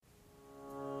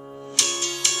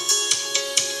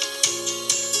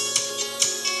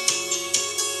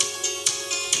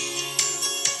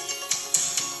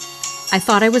I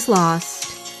thought I was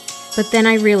lost, but then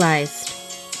I realized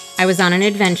I was on an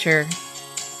adventure,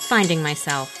 finding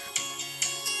myself.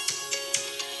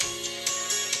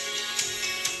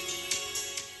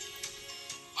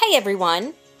 Hey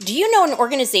everyone! Do you know an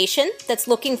organization that's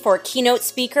looking for a keynote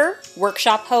speaker,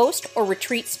 workshop host, or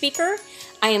retreat speaker?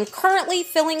 I am currently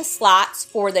filling slots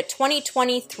for the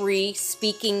 2023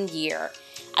 speaking year.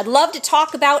 I'd love to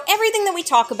talk about everything that we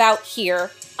talk about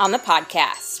here on the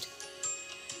podcast.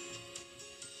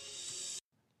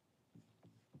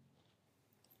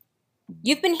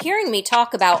 You've been hearing me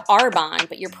talk about Arbonne,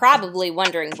 but you're probably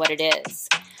wondering what it is.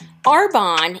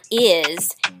 Arbonne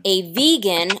is a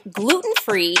vegan,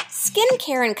 gluten-free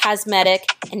skincare and cosmetic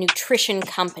and nutrition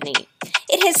company.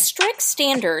 It has strict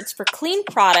standards for clean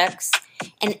products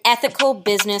and ethical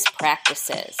business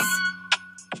practices.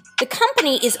 The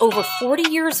company is over 40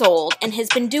 years old and has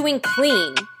been doing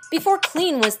clean before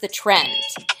clean was the trend.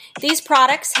 These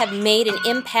products have made an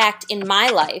impact in my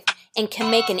life and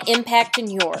can make an impact in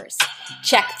yours.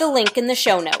 Check the link in the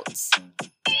show notes.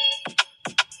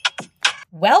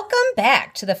 Welcome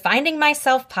back to the Finding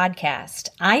Myself podcast.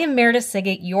 I am Meredith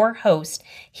Siggett, your host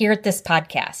here at this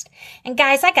podcast. And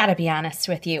guys, I gotta be honest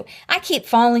with you. I keep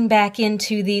falling back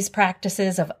into these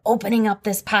practices of opening up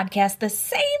this podcast the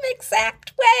same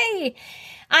exact way.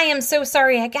 I am so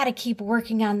sorry. I gotta keep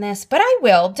working on this, but I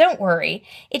will. Don't worry.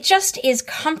 It just is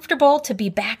comfortable to be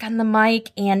back on the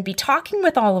mic and be talking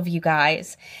with all of you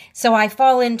guys. So I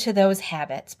fall into those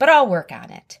habits, but I'll work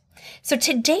on it. So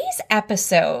today's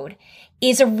episode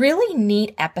is a really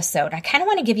neat episode. I kind of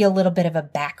want to give you a little bit of a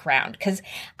background because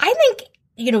I think,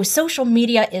 social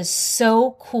media is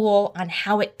so cool on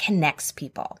how it connects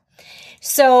people.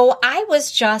 So I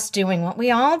was just doing what we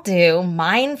all do,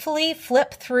 mindfully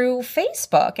flip through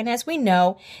Facebook. And as we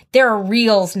know, there are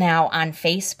reels now on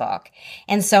Facebook.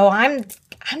 And so I'm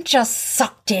just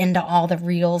sucked into all the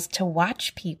reels to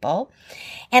watch people.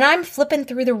 And I'm flipping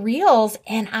through the reels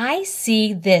and I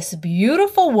see this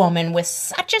beautiful woman with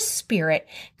such a spirit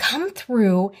come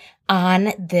through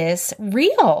on this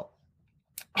reel.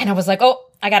 And I was like, oh,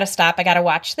 I got to stop. I got to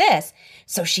watch this.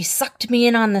 So she sucked me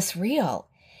in on this reel.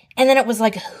 And then it was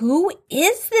like, who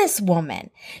is this woman?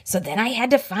 So then I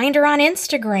had to find her on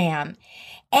Instagram.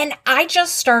 And I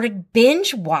just started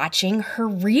binge watching her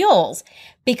reels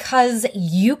because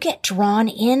you get drawn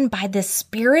in by this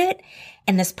spirit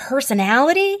and this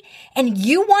personality and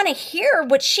you want to hear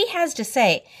what she has to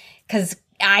say. Because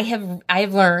I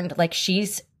have learned like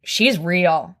she's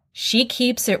real. She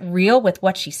keeps it real with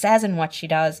what she says and what she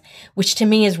does, which to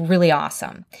me is really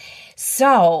awesome.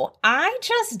 So I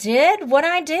just did what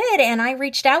I did and I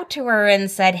reached out to her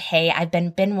and said, hey, I've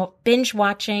been binge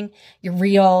watching your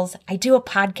reels. I do a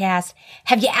podcast.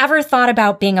 Have you ever thought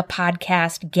about being a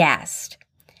podcast guest?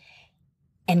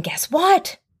 And guess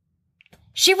what?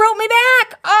 She wrote me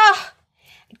back.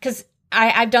 Because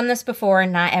I've done this before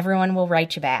and not everyone will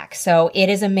write you back. So it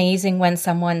is amazing when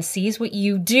someone sees what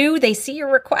you do, they see your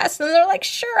request and they're like,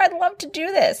 sure, I'd love to do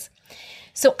this.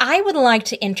 So I would like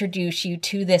to introduce you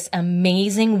to this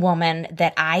amazing woman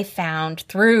that I found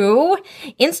through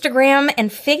Instagram and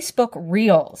Facebook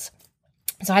Reels.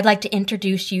 So I'd like to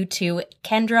introduce you to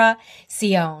Kendra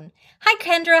Sion. Hi,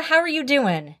 Kendra. How are you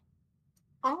doing?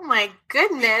 Oh, my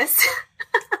goodness.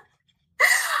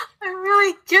 I'm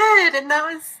really good. And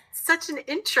that was such an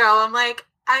intro. I'm like,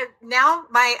 now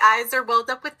my eyes are welled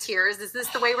up with tears. Is this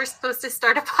the way we're supposed to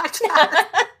start a podcast?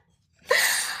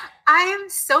 I am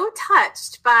so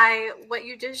touched by what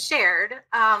you just shared.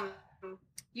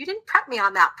 You didn't prep me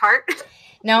on that part.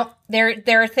 No,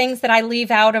 there are things that I leave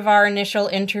out of our initial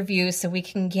interview so we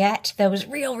can get those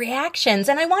real reactions.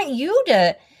 And I want you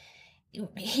to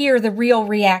hear the real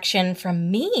reaction from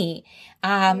me.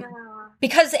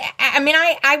 Because,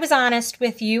 I was honest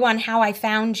with you on how I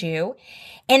found you.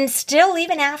 And still,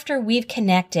 even after we've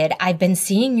connected, I've been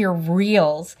seeing your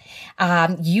reels.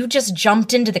 You just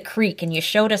jumped into the creek and you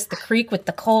showed us the creek with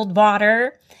the cold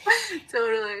water.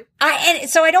 Totally. And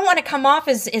so I don't want to come off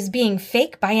as being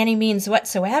fake by any means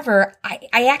whatsoever.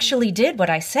 I actually did what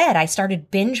I said. I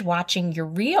started binge watching your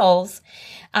reels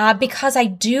because I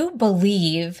do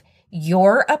believe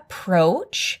your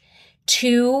approach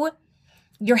to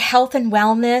your health and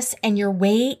wellness and your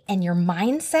weight and your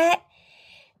mindset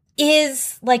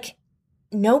is like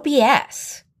no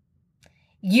BS.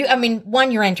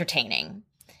 One, you're entertaining.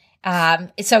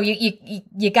 So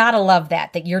you gotta love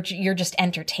that you're just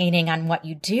entertaining on what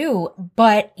you do,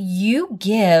 but you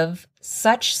give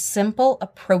such simple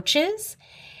approaches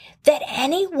that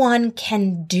anyone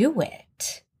can do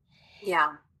it.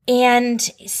 Yeah. And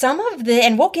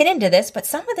and we'll get into this, but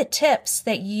some of the tips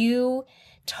that you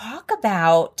talk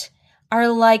about are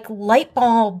like light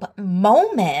bulb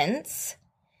moments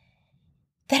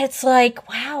that it's like,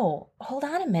 wow, hold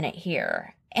on a minute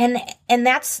here. And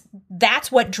that's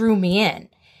what drew me in.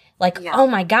 Like, oh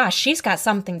my gosh, she's got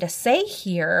something to say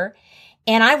here,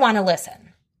 and I want to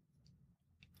listen.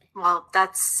 Well,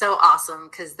 that's so awesome,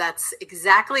 because that's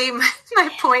exactly my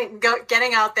point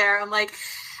getting out there. I'm like,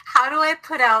 how do I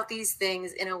put out these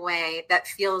things in a way that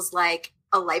feels like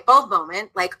a light bulb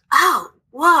moment? Like, oh,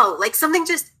 whoa, like something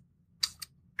just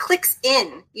clicks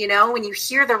in, when you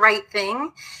hear the right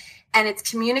thing and it's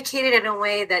communicated in a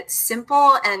way that's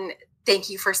simple. And thank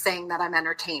you for saying that I'm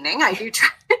entertaining. I do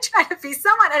try to be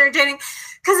somewhat entertaining,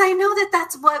 because I know that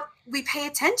that's what we pay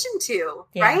attention to,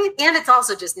 right? And it's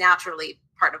also just naturally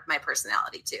part of my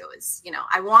personality too, is,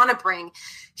 I want to bring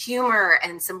humor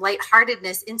and some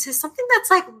lightheartedness into something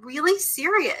that's like really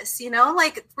serious,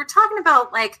 like we're talking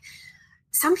about, like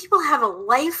some people have a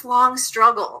lifelong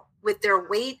struggle with their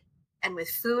weight and with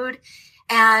food.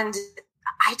 And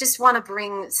I just want to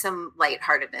bring some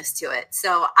lightheartedness to it.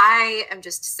 So I am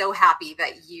just so happy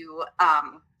that you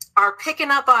are picking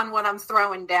up on what I'm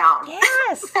throwing down.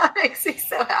 Yes. That makes me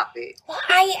so happy. Well,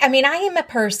 I am a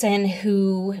person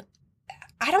who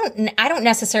I don't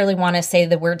necessarily want to say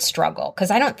the word struggle, because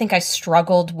I don't think I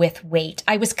struggled with weight.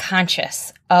 I was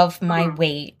conscious of my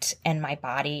weight and my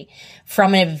body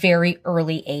from a very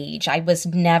early age. I was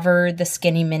never the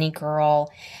skinny mini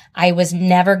girl. I was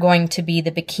never going to be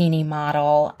the bikini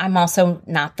model. I'm also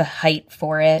not the height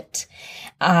for it.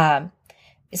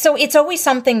 So it's always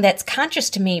something that's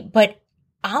conscious to me, but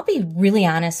I'll be really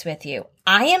honest with you.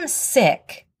 I am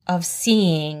sick of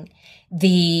seeing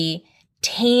the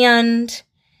tanned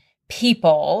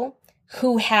people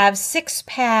who have six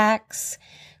packs,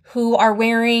 who are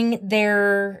wearing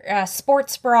their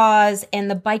sports bras and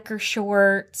the biker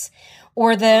shorts,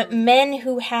 or the men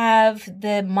who have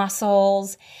the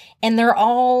muscles and they're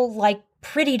all like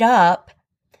prettied up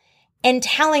and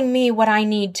telling me what I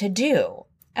need to do.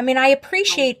 I mean, I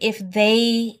appreciate if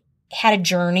they had a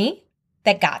journey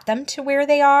that got them to where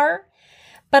they are,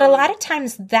 but a lot of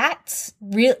times that's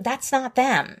not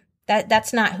them.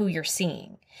 That's not who you're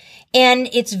seeing. And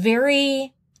it's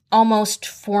very almost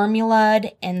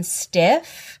formulaed and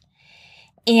stiff.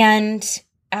 And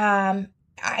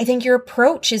I think your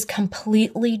approach is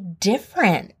completely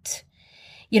different.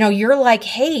 You're like,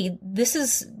 hey, this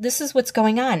is what's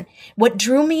going on. What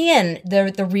drew me in,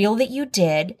 the reel that you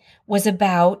did was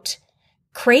about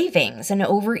cravings and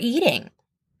overeating.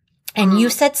 And you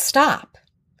said, stop,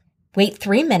 wait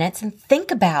 3 minutes and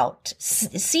think about,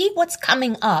 see what's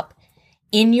coming up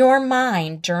in your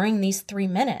mind during these 3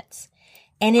 minutes.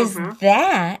 And is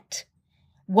that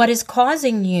what is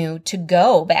causing you to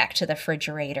go back to the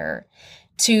refrigerator,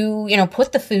 to,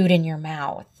 put the food in your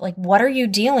mouth? Like, what are you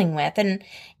dealing with? And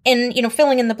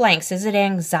filling in the blanks. Is it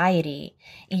anxiety?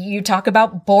 You talk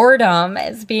about boredom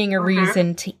as being a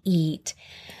reason to eat.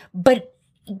 But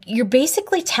you're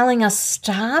basically telling us,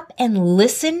 stop and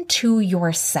listen to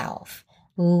yourself.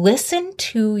 Listen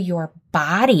to your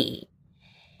body.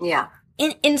 Yeah.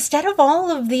 Instead of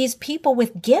all of these people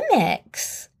with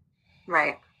gimmicks.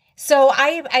 Right. So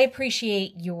I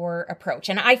appreciate your approach.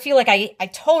 And I feel like I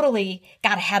totally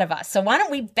got ahead of us. So why don't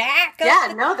we back up?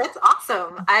 Yeah, no, that's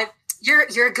awesome.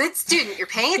 You're a good student. You're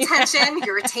paying attention.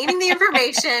 You're retaining the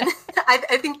information.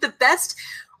 I think the best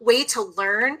way to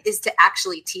learn is to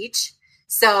actually teach.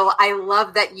 So I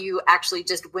love that you actually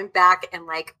just went back and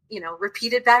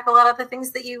repeated back a lot of the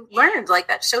things that you learned. Like,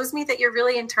 that shows me that you're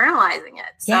really internalizing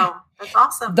it. So that's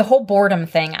awesome. The whole boredom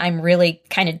thing, I'm really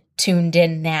kind of tuned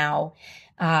in now.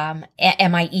 Am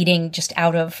I eating just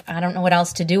out of, I don't know what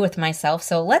else to do with myself.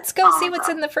 So let's go see what's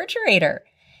in the refrigerator.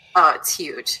 Oh, it's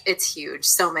huge. It's huge.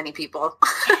 So many people.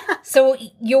 So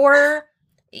you're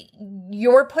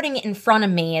putting it in front of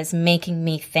me as making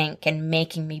me think and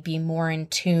making me be more in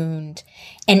tuned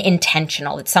and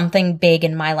intentional. It's something big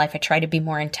in my life. I try to be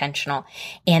more intentional.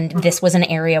 And this was an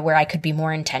area where I could be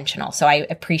more intentional. So I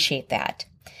appreciate that.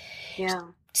 Yeah.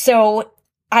 So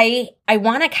I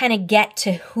want to kind of get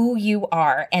to who you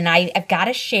are. And I've got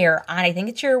to share on, I think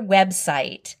it's your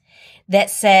website, that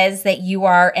says that you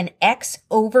are an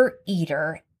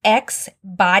ex-overeater,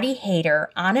 ex-body hater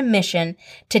on a mission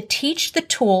to teach the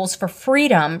tools for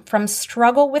freedom from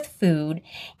struggle with food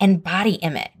and body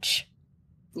image.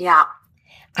 Yeah.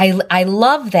 I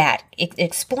love that. It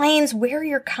explains where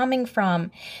you're coming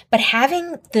from, but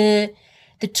having the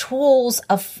tools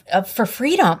for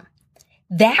freedom,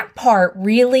 that part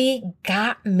really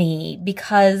got me,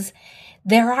 because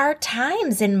there are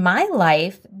times in my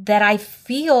life that I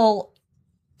feel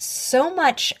so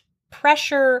much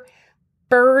pressure,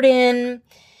 burden,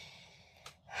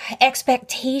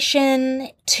 expectation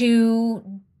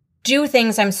to do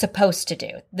things I'm supposed to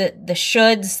do. The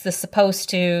shoulds, the supposed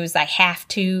tos, I have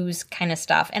tos kind of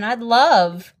stuff. And I'd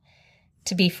love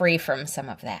to be free from some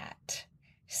of that.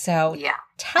 So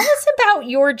tell us about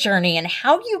your journey and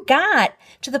how you got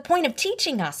to the point of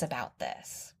teaching us about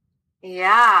this.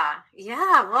 Yeah.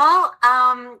 Well,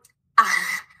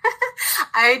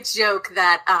 I joke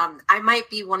that I might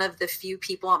be one of the few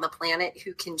people on the planet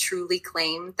who can truly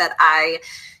claim that I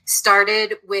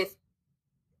started with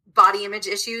body image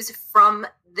issues from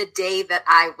the day that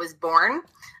I was born.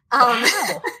 Wow.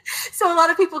 So a lot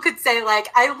of people could say, like,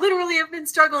 I literally have been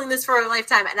struggling this for a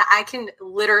lifetime. And I can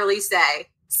literally say,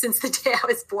 since the day I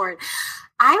was born,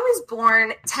 I was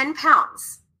born 10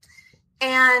 pounds.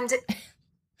 And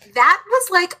that was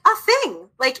like a thing.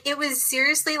 Like, it was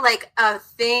seriously like a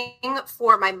thing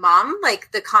for my mom.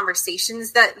 Like, the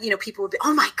conversations that, people would be,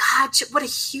 oh my God, what a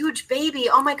huge baby.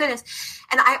 Oh my goodness.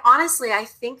 And I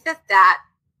think that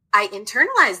I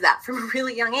internalized that from a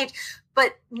really young age.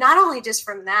 But not only just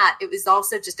from that, it was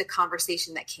also just a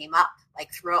conversation that came up like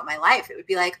throughout my life. It would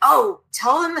be like, oh,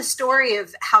 tell them the story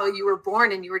of how you were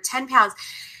born and you were 10 pounds.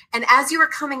 And as you were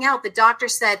coming out, the doctor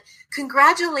said,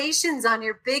 congratulations on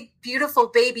your big, beautiful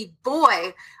baby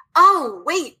boy. Oh,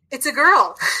 wait, it's a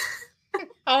girl.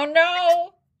 Oh,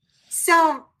 no.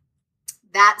 So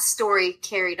that story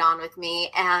carried on with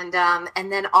me. And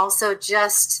then also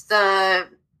just the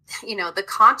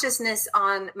consciousness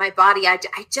on my body. I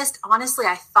just, honestly,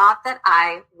 I thought that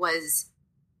I was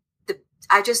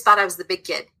the big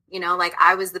kid, like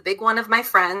I was the big one of my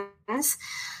friends.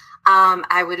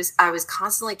 I was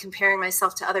constantly comparing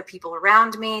myself to other people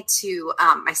around me, to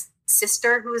my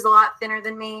sister, who was a lot thinner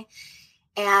than me.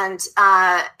 And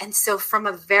so from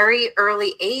a very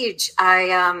early age,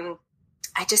 I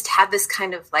just had this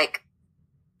kind of like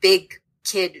big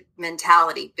kid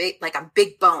mentality, like I'm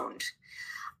big boned.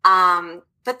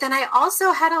 But then I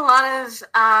also had a lot of,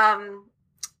 I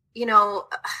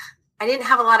didn't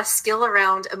have a lot of skill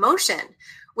around emotion,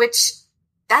 which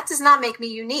that does not make me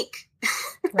unique.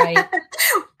 Right.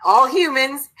 All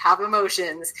humans have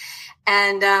emotions.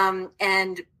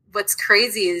 And what's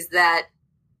crazy is that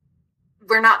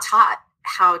we're not taught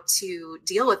how to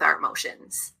deal with our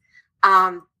emotions.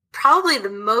 Probably the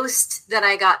most that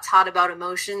I got taught about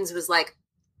emotions was like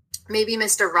maybe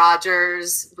Mr.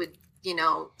 Rogers would,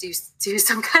 do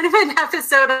some kind of an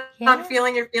episode on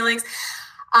feeling your feelings.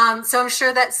 So I'm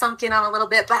sure that sunk in on a little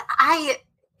bit, but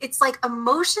it's like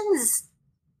emotions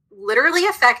literally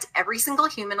affect every single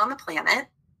human on the planet,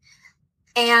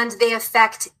 and they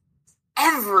affect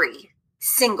every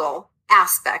single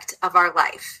aspect of our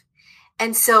life.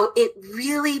 And so it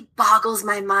really boggles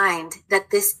my mind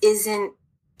that this isn't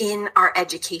in our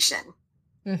education,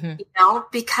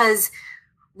 because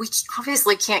we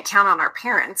obviously can't count on our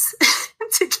parents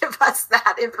to give us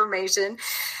that information.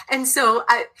 And so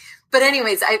but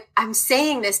anyways, I'm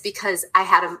saying this because I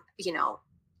had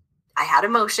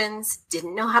emotions,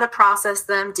 didn't know how to process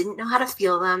them, didn't know how to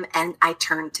feel them. And I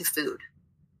turned to food.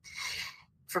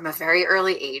 From a very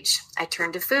early age, I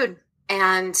turned to food.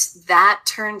 And that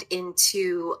turned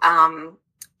into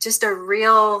just a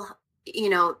real,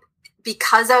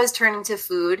 because I was turning to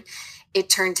food, it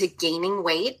turned to gaining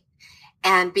weight.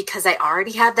 And because I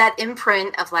already had that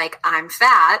imprint of like, I'm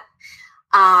fat.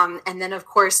 And then of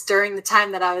course, during the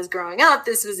time that I was growing up,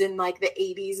 this was in like the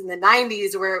 80s and the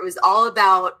 90s, where it was all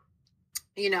about,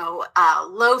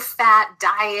 low fat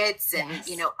diets and,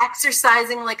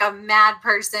 exercising like a mad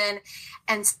person.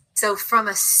 And so from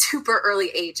a super early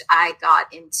age, I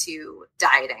got into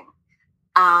dieting.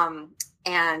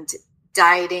 And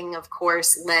dieting, of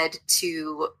course, led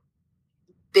to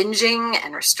binging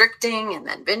and restricting, and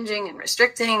then binging and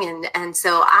restricting. And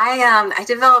so I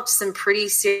developed some pretty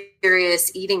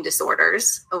serious eating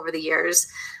disorders over the years.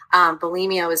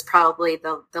 Bulimia was probably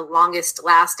the longest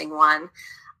lasting one.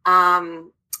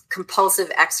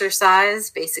 Compulsive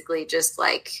exercise, basically just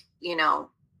like,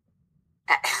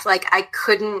 like I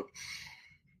couldn't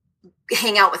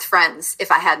hang out with friends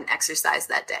if I hadn't exercised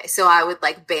that day. So I would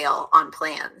like bail on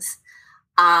plans.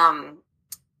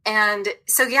 And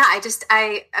so, yeah,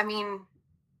 I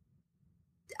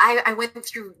went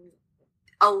through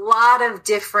a lot of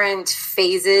different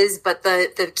phases, but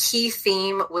the key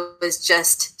theme was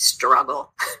just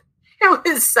struggle. It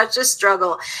was such a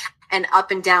struggle, and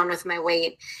up and down with my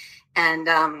weight, and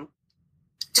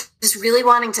just really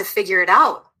wanting to figure it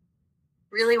out.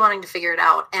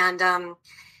 And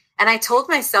I told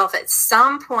myself at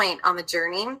some point on the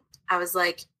journey, I was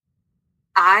like,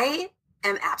 I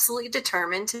am absolutely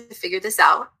determined to figure this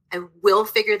out. I will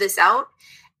figure this out.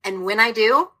 And when I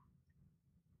do,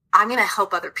 I'm going to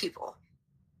help other people.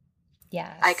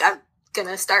 Yes. Like I'm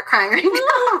gonna start crying right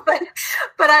now,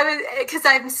 but I was, because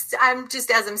I'm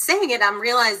just, as I'm saying it, I'm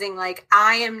realizing like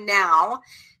I am now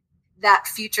that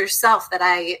future self that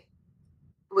I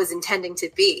was intending to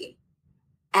be.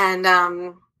 And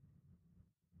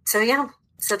so yeah,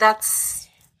 so that's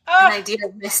an idea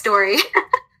of my story.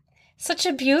 Such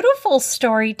a beautiful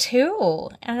story too.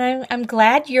 And I'm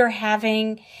glad you're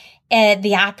having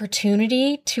the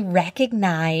opportunity to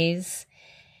recognize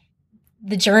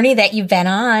the journey that you've been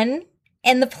on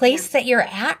and the place that you're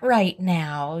at right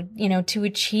now, you know, to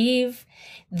achieve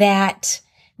that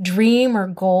dream or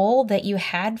goal that you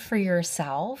had for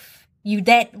yourself. You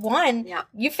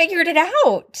figured it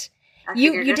out.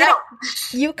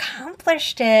 You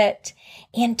accomplished it.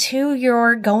 And two,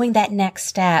 you're going that next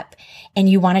step and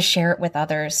you want to share it with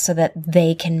others so that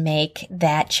they can make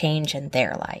that change in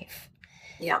their life.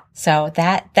 Yeah. So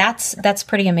that's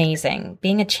pretty amazing.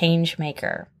 Being a change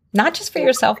maker, not just for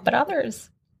yourself, but others.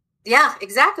 Yeah,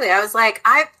 exactly. I was like,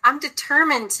 I'm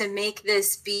determined to make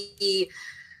this be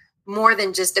more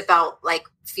than just about like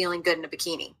feeling good in a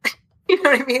bikini. You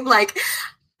know what I mean? Like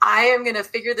I am going to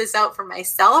figure this out for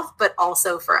myself, but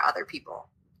also for other people.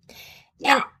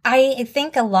 Yeah. And I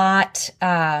think a lot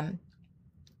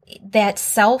that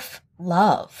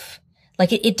self-love,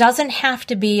 like it doesn't have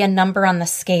to be a number on the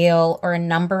scale or a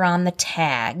number on the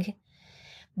tag,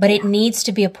 but it needs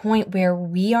to be a point where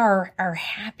we are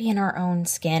happy in our own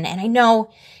skin. And I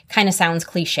know kind of sounds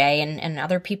cliche and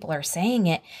other people are saying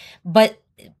it, but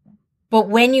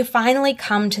when you finally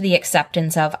come to the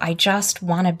acceptance of, I just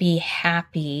want to be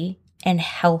happy and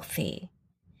healthy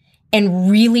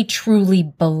and really truly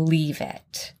believe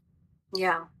it.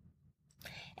 Yeah.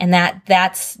 And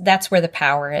that's where the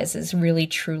power is really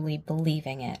truly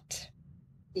believing it.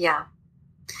 Yeah.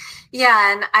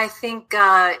 Yeah. And I think,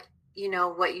 you know,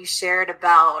 what you shared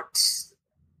about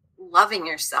loving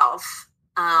yourself,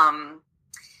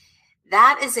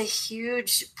 that is a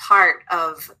huge part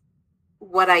of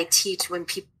what I teach when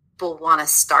people want to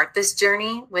start this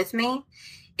journey with me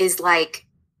is like,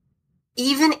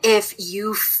 even if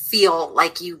you feel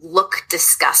like you look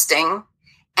disgusting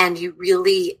and you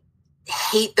really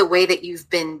hate the way that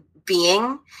you've been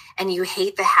being and you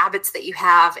hate the habits that you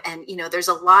have, and, you know, there's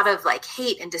a lot of like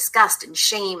hate and disgust and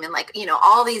shame and like, you know,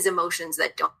 all these emotions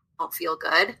that don't feel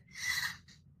good.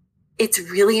 It's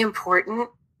really important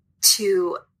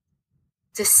to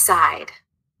decide,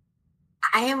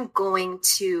 I am going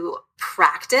to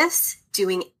practice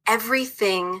doing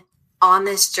everything on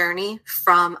this journey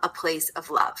from a place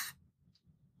of love.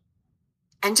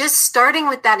 And just starting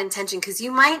with that intention, because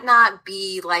you might not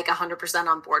be like 100%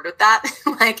 on board with that.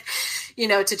 Like, you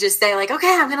know, to just say like,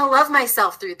 okay, I'm going to love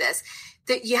myself through this.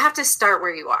 That you have to start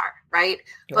where you are, right?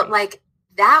 But like,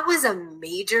 that was a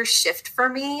major shift for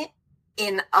me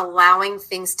in allowing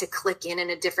things to click in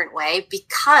a different way,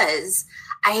 because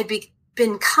I had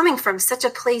been coming from such a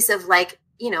place of like,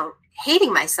 you know,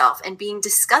 hating myself and being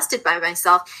disgusted by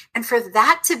myself. And for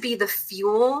that to be the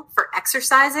fuel for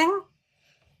exercising,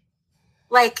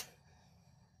 like,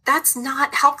 that's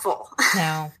not helpful.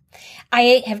 No.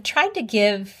 I have tried to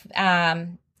give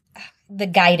the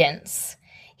guidance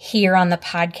here on the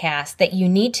podcast that you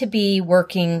need to be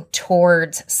working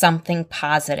towards something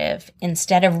positive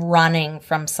instead of running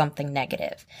from something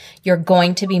negative. You're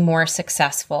going to be more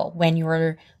successful when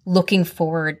you're looking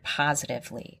forward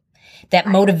positively. That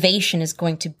motivation is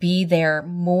going to be there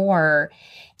more,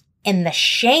 and the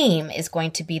shame is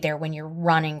going to be there when you're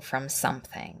running from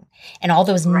something and all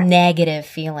those negative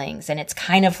feelings. And it's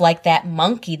kind of like that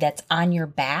monkey that's on your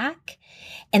back,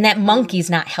 and that monkey's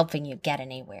not helping you get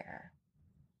anywhere.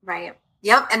 Right.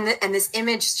 Yep. And this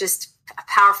image, just a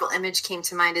powerful image came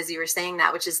to mind as you were saying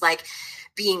that, which is like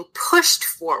being pushed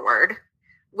forward,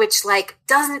 which like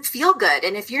doesn't feel good.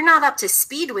 And if you're not up to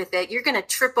speed with it, you're going to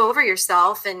trip over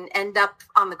yourself and end up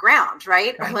on the ground,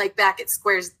 right? Or like back at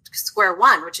square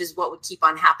one, which is what would keep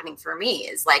on happening for me,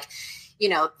 is like, you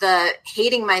know, the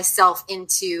hating myself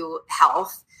into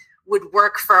health would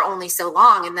work for only so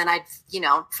long. And then I'd, you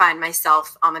know, find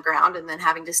myself on the ground and then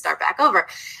having to start back over,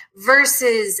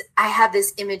 versus I had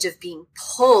this image of being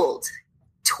pulled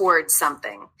towards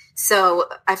something. So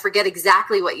I forget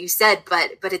exactly what you said,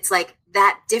 but it's like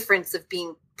that difference of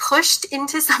being pushed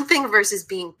into something versus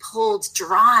being pulled,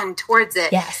 drawn towards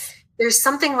it. Yes. There's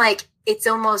something like, it's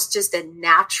almost just a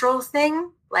natural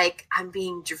thing. Like I'm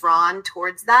being drawn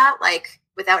towards that, like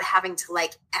without having to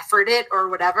like effort it or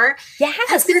whatever. Yes.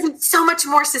 That's going to be so much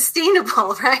more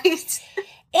sustainable, right?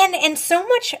 And so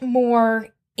much more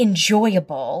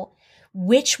enjoyable,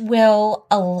 which will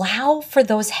allow for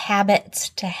those habits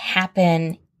to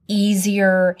happen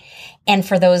easier and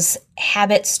for those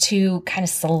habits to kind of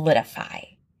solidify.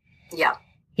 Yeah.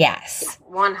 Yes.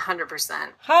 100%.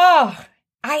 Oh,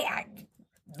 I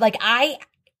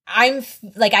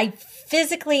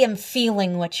physically am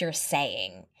feeling what you're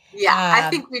saying. Yeah, I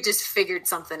think we just figured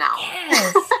something out.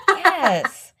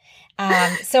 Yes,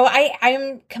 yes. So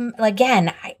I'm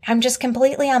just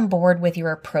completely on board with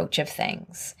your approach of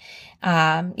things.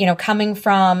 Coming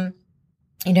from,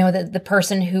 the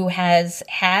person who has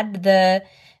had the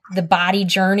body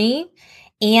journey,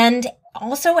 and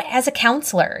also as a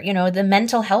counselor, the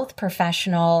mental health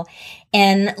professional,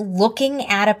 and looking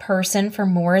at a person for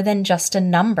more than just a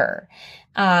number.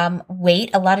 Weight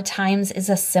a lot of times is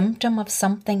a symptom of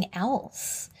something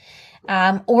else.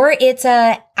 Or it's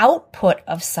a output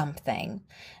of something.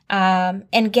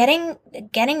 And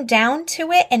getting down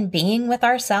to it and being with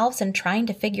ourselves and trying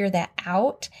to figure that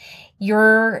out,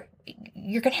 you're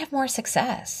going to have more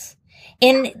success.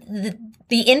 And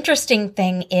the interesting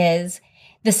thing is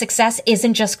the success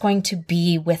isn't just going to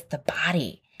be with the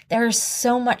body. There's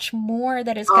so much more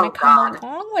that is going to come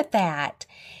along with that.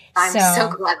 I'm so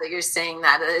glad that you're saying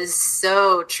that. It is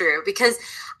so true because,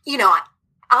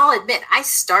 I'll admit I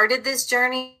started this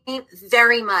journey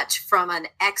very much from an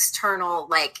external,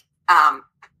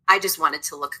 I just wanted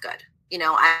to look good.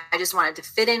 I just wanted to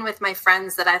fit in with my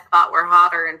friends that I thought were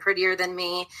hotter and prettier than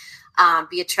me,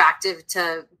 be attractive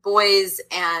to boys.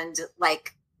 And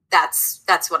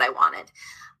that's what I wanted.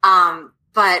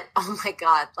 But oh my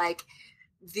God,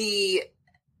 the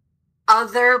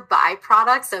other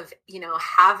byproducts of,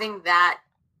 having that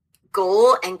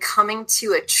goal and coming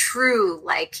to a true,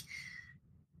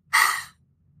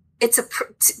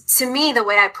 to me, the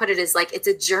way I put it is it's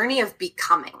a journey of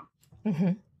becoming.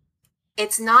 Mm-hmm.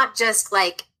 It's not just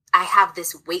I have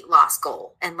this weight loss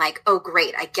goal and oh,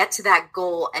 great, I get to that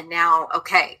goal. And now,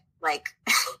 okay,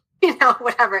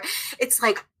 whatever. It's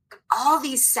all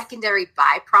these secondary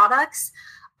byproducts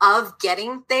of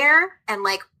getting there and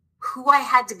who I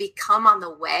had to become on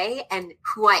the way and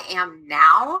who I am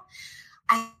now.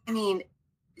 I mean,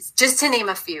 just to name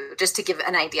a few, just to give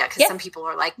an idea, because some people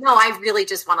are no, I really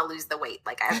just want to lose the weight.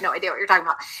 I have no idea what you're talking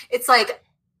about. It's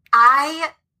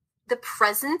the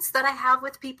presence that I have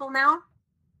with people now,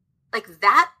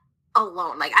 that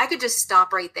alone, I could just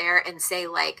stop right there and say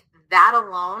that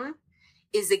alone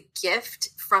is a gift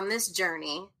from this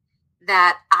journey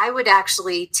that I would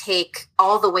actually take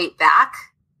all the weight back.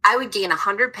 I would gain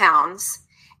 100 pounds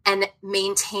and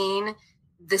maintain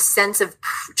the sense of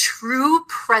true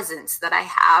presence that I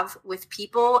have with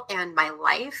people and my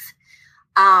life,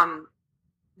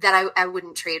 that I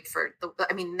wouldn't trade for.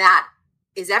 That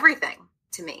is everything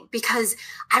to me because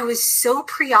I was so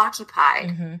preoccupied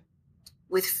mm-hmm.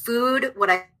 with food, what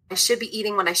I should be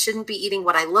eating, what I shouldn't be eating,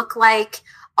 what I look like,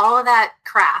 all of that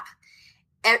crap,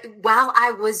 while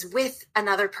I was with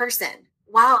another person,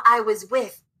 while I was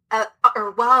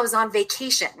or while I was on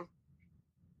vacation.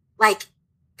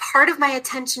 Part of my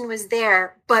attention was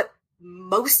there, but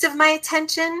most of my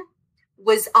attention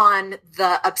was on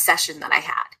the obsession that I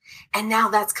had. And now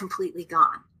that's completely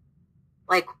gone.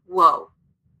 Whoa.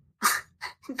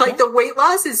 The weight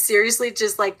loss is seriously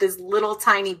just this little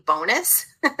tiny bonus.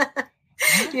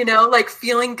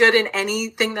 Feeling good in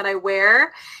anything that I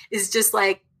wear is just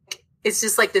it's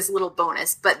just this little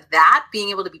bonus. But that being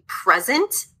able to be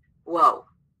present, whoa.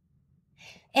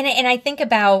 And I think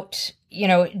about,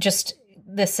 just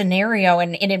the scenario,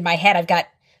 and in my head, I've got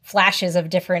flashes of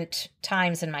different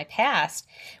times in my past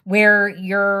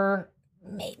where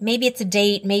maybe it's a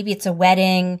date, maybe it's a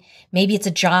wedding, maybe it's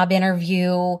a job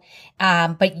interview,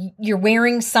 but you're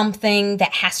wearing something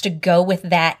that has to go with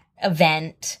that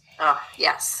event. Oh,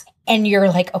 yes. And you're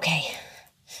okay,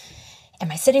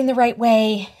 am I sitting the right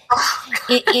way?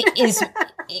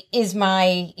 Is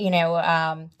my,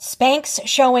 Spanx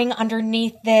showing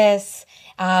underneath this?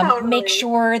 Totally. Make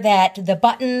sure that the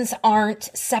buttons aren't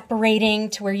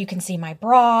separating to where you can see my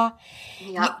bra.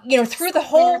 Yep. Through the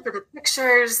whole for the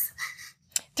pictures.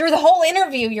 Through the whole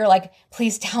interview, you're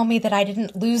please tell me that I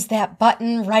didn't lose that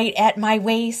button right at my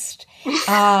waist.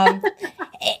 And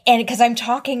because I'm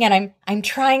talking and I'm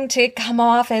trying to come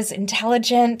off as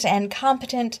intelligent and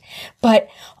competent, but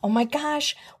oh my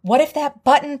gosh, what if that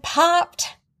button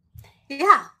popped?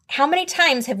 Yeah. How many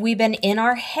times have we been in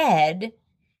our head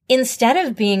instead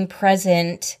of being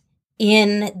present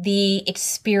in the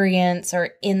experience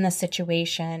or in the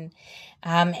situation?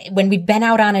 When we've been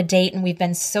out on a date and we've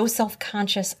been so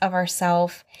self-conscious of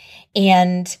ourselves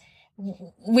and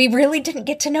we really didn't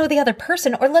get to know the other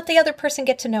person or let the other person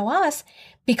get to know us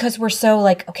because we're so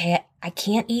okay, I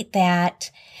can't eat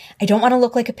that. I don't want to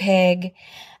look like a pig.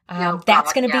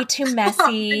 That's going to be too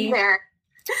messy.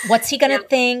 What's he going to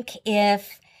think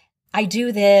if I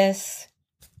do this?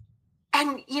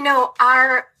 And,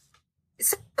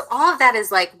 so all of that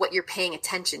is like what you're paying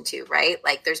attention to, right?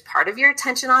 Like there's part of your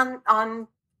attention on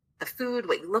the food,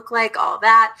 what you look like, all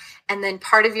that. And then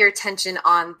part of your attention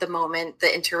on the moment,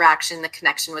 the interaction, the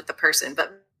connection with the person,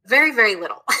 but very, very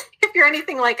little, if you're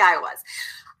anything like I was.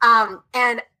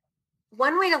 And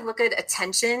one way to look at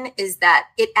attention is that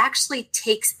it actually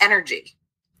takes energy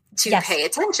to pay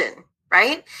attention,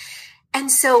 right? And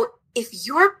so if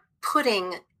you're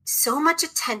putting so much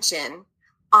attention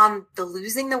on the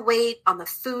losing the weight, on the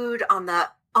food, on the,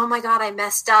 oh my God, I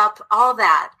messed up, all of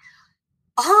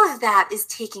that is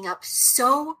taking up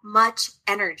so much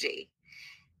energy.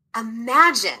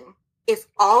 Imagine if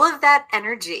all of that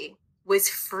energy was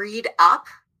freed up,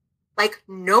 like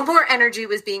no more energy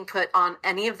was being put on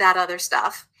any of that other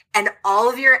stuff, and all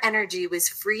of your energy was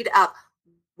freed up.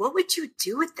 What would you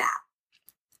do with that?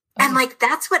 And like,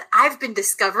 that's what I've been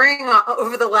discovering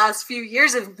over the last few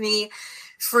years of me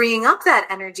freeing up that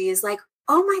energy is like,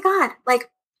 oh my God,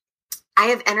 like I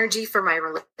have energy for my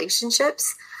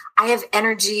relationships. I have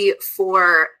energy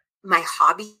for my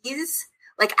hobbies.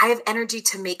 Like I have energy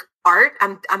to make art.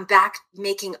 I'm back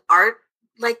making art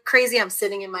like crazy. I'm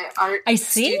sitting in my art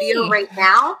studio right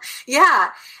now.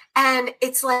 Yeah. And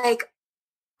it's like,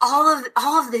 all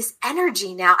of this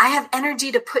energy now. I have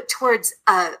energy to put towards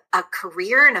a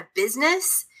career and a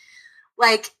business,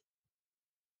 like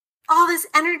all this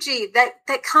energy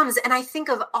that comes. And I think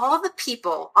of all the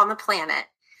people on the planet,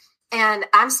 and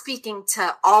I'm speaking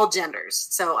to all genders.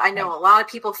 So I know a lot of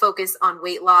people focus on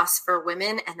weight loss for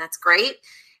women, and that's great.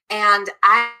 And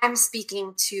I'm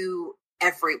speaking to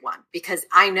everyone because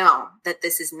I know that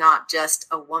this is not just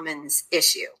a woman's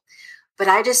issue. But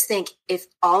I just think if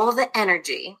all the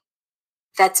energy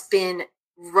that's been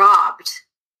robbed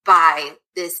by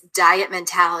this diet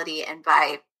mentality and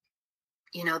by,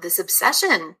 this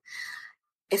obsession,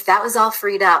 if that was all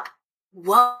freed up,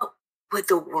 what would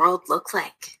the world look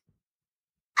like?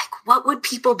 Like, what would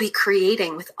people be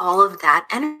creating with all of that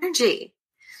energy?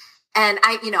 And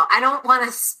I don't want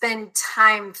to spend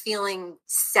time feeling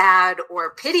sad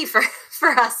or pity for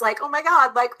us, like, oh my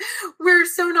God, like we're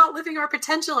so not living our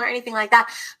potential or anything like that.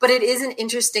 But it is an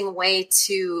interesting way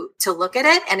to look at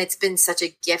it. And it's been such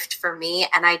a gift for me.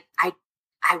 And I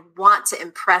want to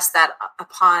impress that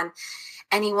upon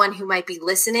anyone who might be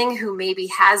listening, who maybe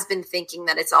has been thinking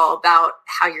that it's all about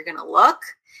how you're going to look.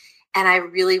 And I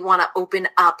really want to open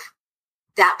up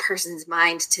that person's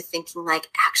mind to thinking like,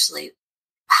 actually,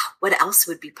 what else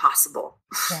would be possible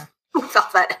with all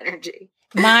that energy?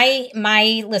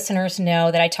 My listeners know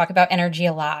that I talk about energy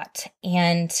a lot.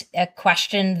 And a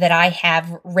question that I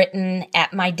have written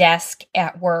at my desk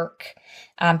at work,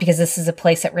 because this is a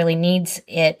place that really needs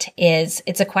it,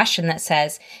 it's a question that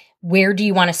says, where do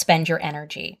you want to spend your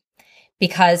energy?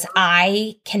 Because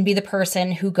I can be the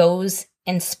person who goes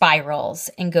and spirals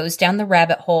and goes down the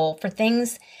rabbit hole for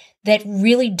things that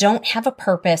really don't have a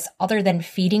purpose other than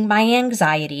feeding my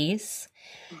anxieties,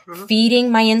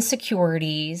 feeding my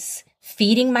insecurities,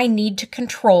 feeding my need to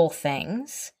control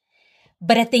things.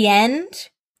 But at the end,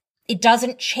 it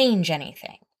doesn't change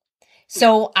anything.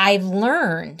 So I've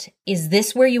learned, is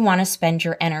this where you want to spend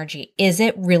your energy? Is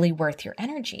it really worth your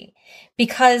energy?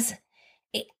 Because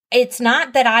it's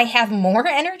not that I have more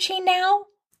energy now.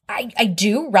 I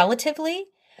do relatively.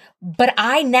 But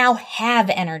I now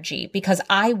have energy because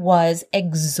I was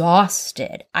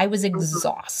exhausted. I was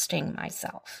exhausting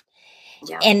myself.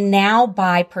 Yeah. And now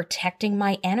by protecting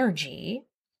my energy,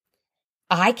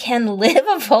 I can live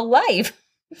a full life.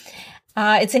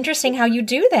 It's interesting how you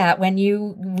do that when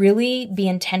you really be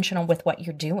intentional with what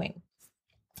you're doing.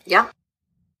 Yeah.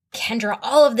 Kendra,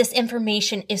 all of this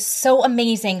information is so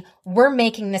amazing. We're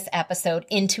making this episode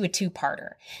into a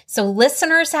two-parter. So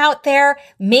listeners out there,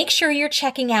 make sure you're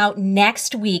checking out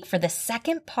next week for the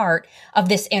second part of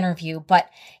this interview. But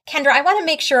Kendra, I want to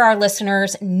make sure our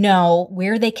listeners know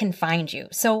where they can find you.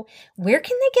 So where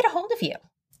can they get a hold of you?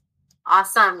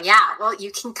 Awesome. Yeah. Well,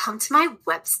 you can come to my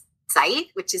website,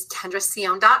 which is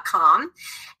KendraCione.com.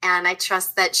 And I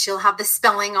trust that she'll have the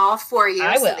spelling all for you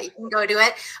so that you can go to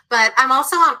it. But I'm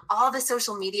also on all the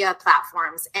social media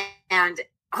platforms, and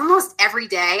almost every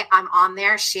day I'm on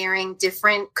there sharing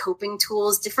different coping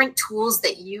tools, different tools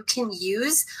that you can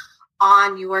use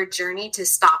on your journey to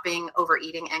stopping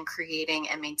overeating and creating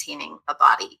and maintaining a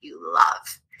body you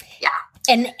love. Yeah.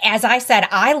 And as I said,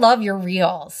 I love your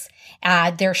reels.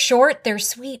 They're short, they're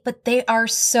sweet, but they are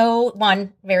so,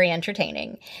 one, very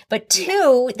entertaining. But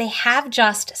two, they have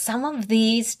just some of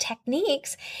these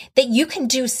techniques that you can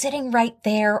do sitting right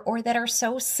there or that are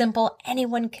so simple,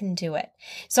 anyone can do it.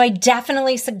 So I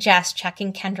definitely suggest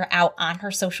checking Kendra out on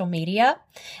her social media.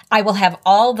 I will have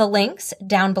all the links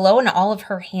down below and all of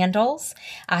her handles.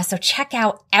 So check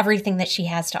out everything that she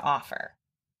has to offer.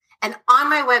 And on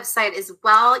my website as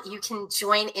well, you can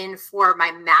join in for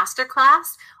my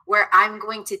masterclass where I'm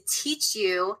going to teach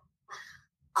you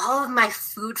all of my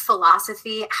food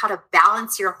philosophy, how to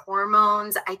balance your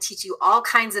hormones. I teach you all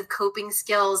kinds of coping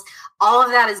skills. All of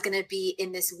that is going to be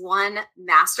in this one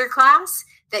masterclass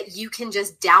that you can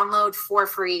just download for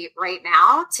free right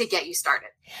now to get you started.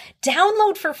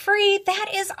 Download for free?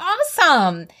 That is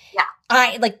awesome. Yeah.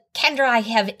 Kendra, I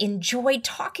have enjoyed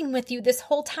talking with you this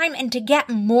whole time, and to get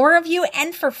more of you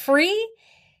and for free,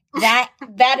 that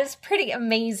is pretty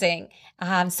amazing.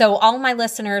 So all my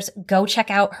listeners, go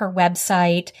check out her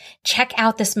website, check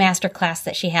out this masterclass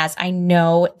that she has. I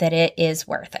know that it is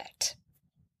worth it.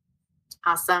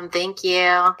 Awesome. Thank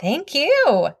you. Thank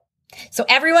you. So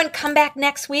everyone come back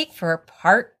next week for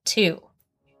part 2.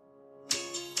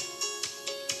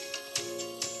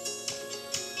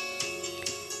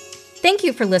 Thank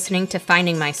you for listening to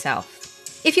Finding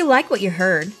Myself. If you like what you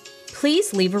heard,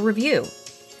 please leave a review.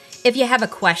 If you have a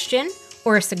question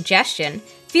or a suggestion,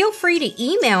 feel free to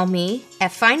email me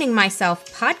at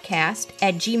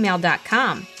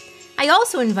findingmyselfpodcast@gmail.com. I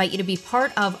also invite you to be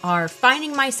part of our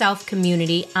Finding Myself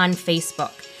community on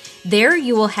Facebook. There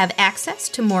you will have access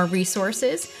to more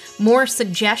resources, more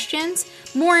suggestions,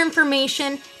 more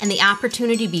information, and the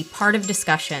opportunity to be part of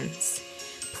discussions.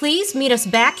 Please meet us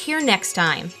back here next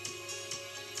time.